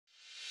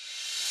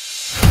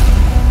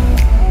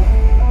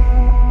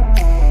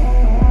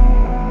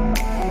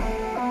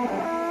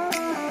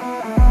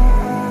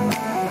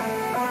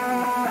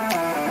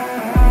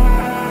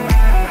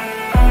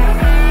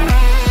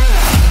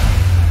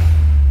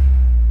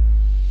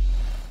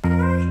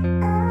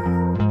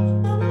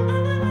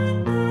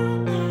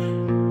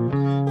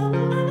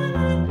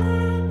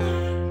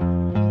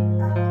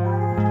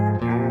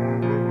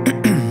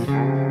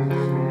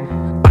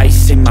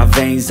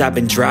lanes, I've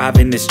been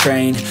driving this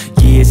train.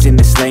 Years in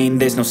this lane,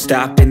 there's no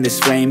stopping this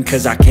flame.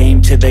 Cause I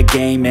came to the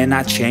game and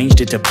I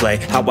changed it to play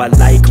how I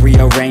like,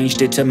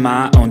 rearranged it to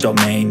my own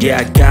domain. Yeah,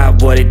 I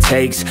got what it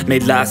takes,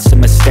 made lots of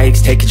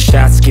mistakes, taking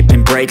shots,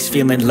 skipping breaks,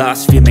 feeling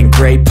lost, feeling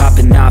great,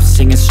 popping off,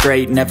 singing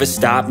straight, never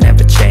stopped,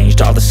 never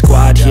changed. All the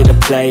squad here to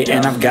play,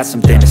 and I've got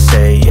something to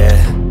say, yeah.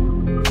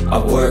 I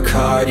work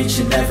hard each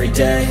and every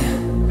day,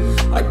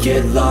 I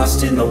get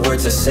lost in the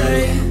words I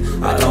say.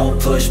 I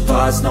don't push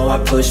pause, no, I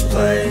push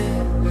play.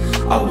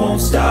 I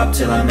won't stop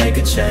till I make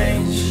a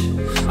change.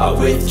 I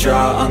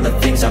withdraw on the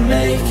things I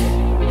make.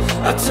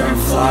 I turn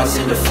flaws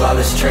into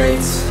flawless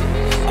traits.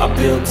 I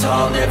build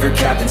tall, never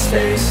capped in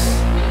space.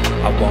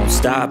 I won't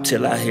stop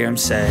till I hear him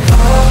say, oh,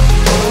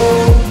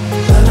 oh,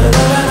 la la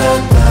la la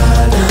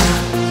la la,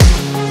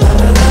 la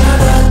la la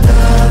la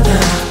la la,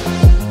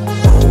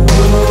 oh,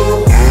 oh.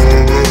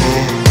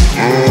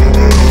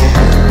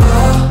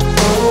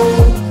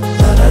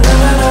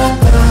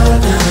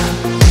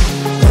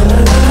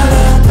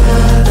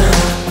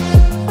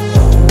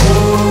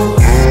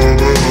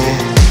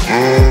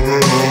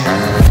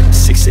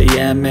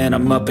 And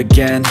I'm up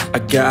again. I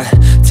got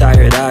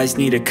tired eyes,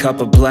 need a cup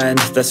of blend.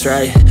 That's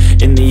right,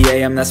 in the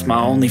AM, that's my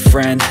only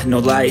friend. No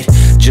light,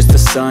 just the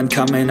sun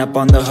coming up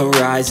on the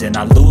horizon.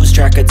 I lose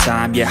track of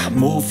time, yeah, I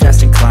move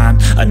fast and climb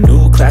a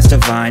new class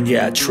divine,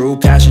 yeah, true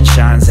passion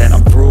shines. And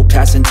I'm through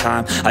passing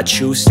time, I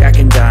choose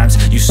stacking dimes.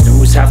 You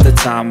snooze half the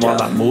time while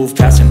I move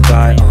passing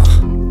by.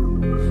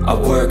 I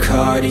work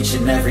hard each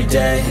and every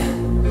day,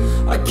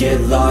 I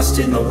get lost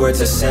in the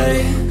words I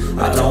say.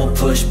 I don't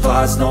push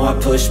pause, no, I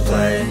push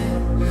play.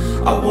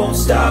 I won't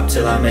stop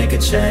till I make a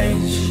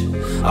change.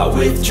 I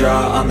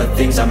withdraw on the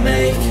things I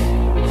make.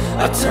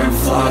 I turn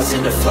flaws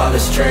into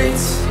flawless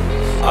traits.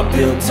 I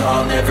build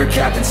tall, never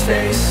capped in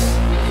space.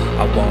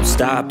 I won't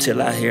stop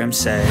till I hear him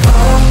say,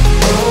 oh,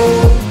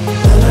 oh,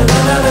 la la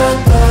la la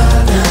la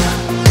la,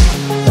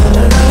 la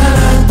la la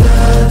la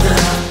la la,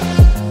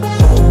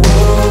 oh,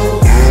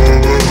 oh,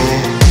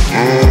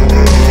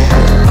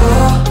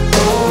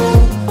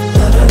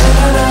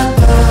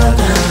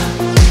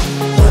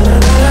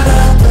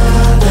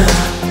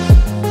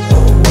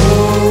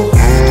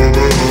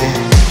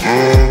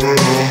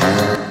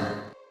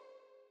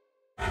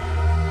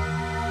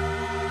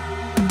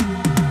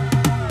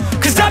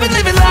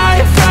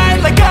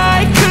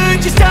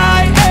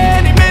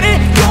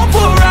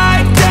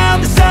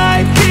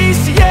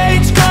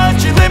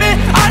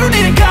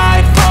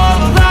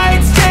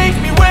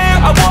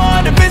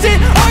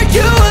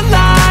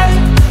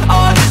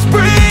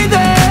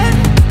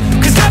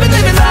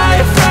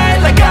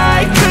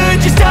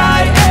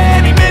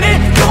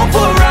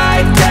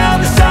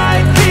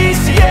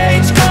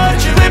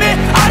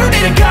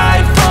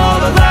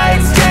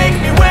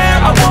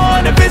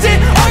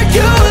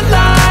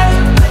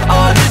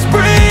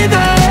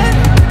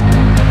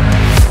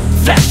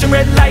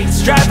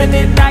 driving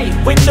at night,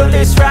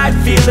 windowless ride,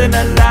 feeling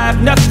alive.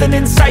 Nothing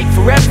in sight,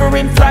 forever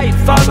in flight.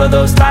 Follow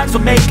those lines,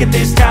 we'll make it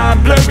this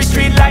time. Blurry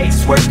street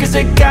lights, work as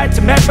a guide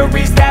to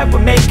memories that we're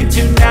making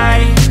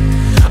tonight.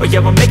 Oh yeah,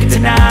 we'll make it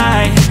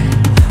tonight.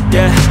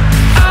 Yeah,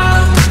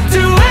 I'll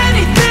do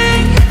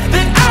anything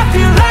that I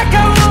feel like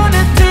I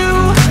wanna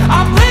do.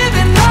 I'm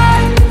living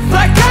life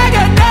like I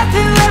got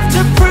nothing left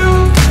to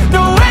prove.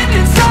 No end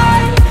in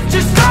sight,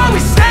 just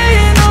always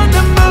staying on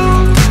the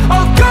move.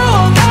 I'll go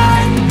all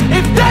night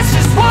if that's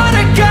just what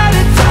I gotta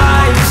do.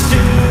 Life's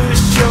too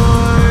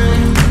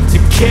short to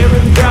care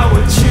about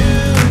what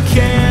you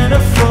can't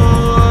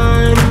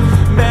afford.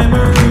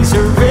 Memories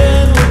are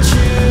in what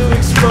you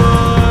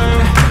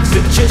explore,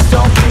 so just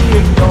don't be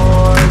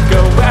ignored.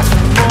 Go ask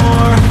for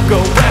more, go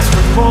ask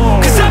for more.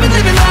 Cause I've been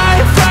living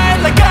life right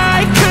like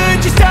I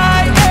could just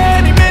die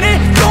any minute.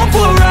 Going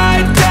for a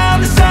ride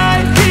down the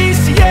side,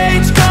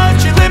 PCH,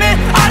 country limit.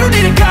 I don't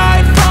need a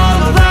guide,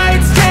 follow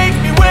lights, take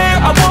me where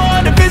I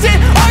wanna visit.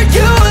 Are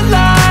you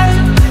alive?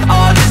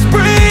 I'll just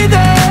breathe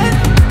in.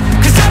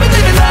 Cause I've been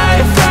living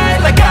life right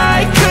like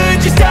I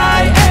could just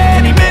die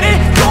any minute.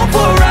 Going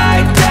for a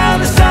ride down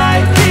the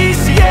side,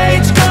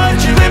 PCH,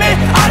 country limit.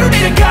 I don't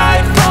need a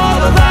guide,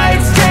 follow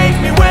lights, take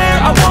me where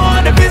I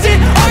wanna visit.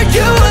 Are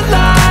you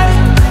alive?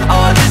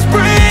 I'll just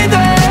breathe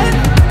in.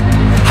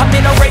 I'm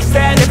in a race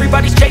that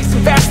everybody's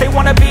chasing fast. They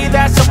wanna be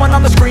that someone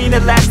on the screen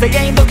at last. They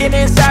ain't looking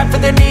inside for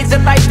their needs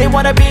in life. They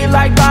wanna be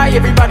liked by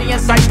everybody in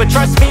sight. But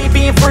trust me,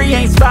 being free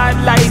ain't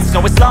spotlights.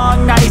 No, it's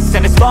long nights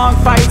and it's long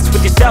fights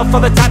with yourself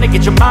all the time to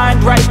get your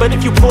mind right. But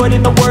if you put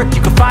in the work,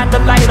 you can find the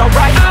light,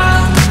 alright.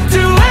 I'll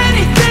do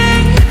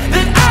anything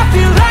that I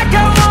feel like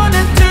I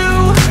wanna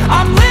do.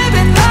 I'm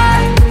living